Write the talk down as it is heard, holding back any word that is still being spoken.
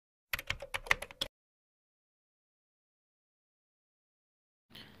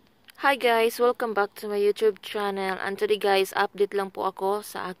Hi guys! Welcome back to my YouTube channel. And today guys, update lang po ako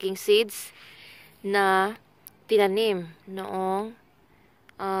sa aking seeds na tinanim noong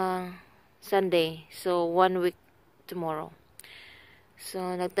Sunday. So, 1 week tomorrow. So,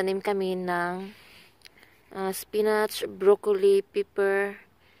 nagtanim kami ng spinach, broccoli, pepper,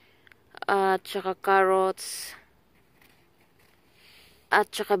 at saka carrots,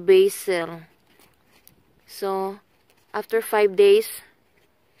 at saka basil. So, after 5 days,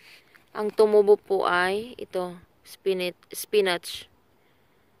 ang tumubo po ay ito, spinach.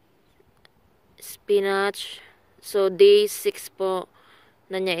 So, day 6 po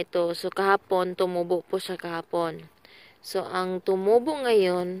na niya ito. So, kahapon, tumubo po siya kahapon. So, ang tumubo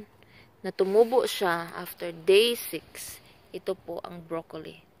ngayon, na tumubo siya after day 6, ito po ang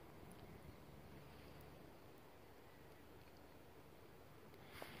broccoli.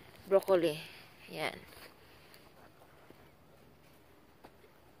 Broccoli. Yan.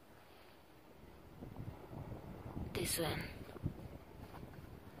 This one.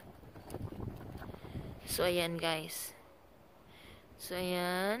 So, ayan guys. So,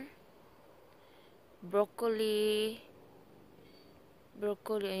 ayan. Broccoli.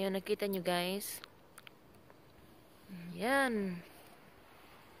 Ayan, nakita nyo guys. Ayan.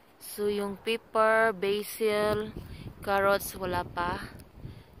 So, yung pepper, basil, carrots, wala pa.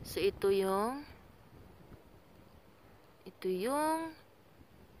 So, ito yung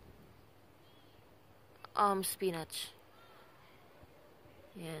spinach.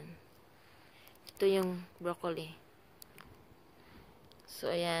 Ayan. Ito yung broccoli. So,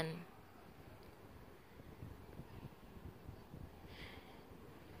 ayan.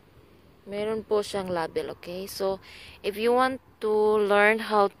 Meron po siyang label, okay? So, if you want to learn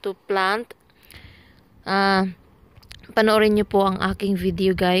how to plant, panoorin nyo po ang aking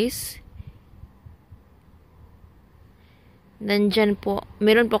video, guys. Nandyan po,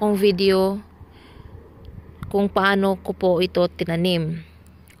 meron po akong video kung paano ko po ito tinanim.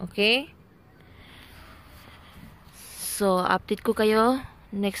 Okay? So, update ko kayo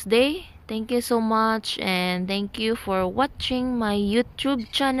next day. Thank you so much and thank you for watching my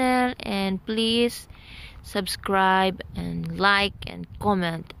YouTube channel, and please subscribe and like and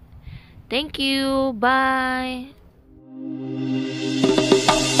comment. Thank you. Bye.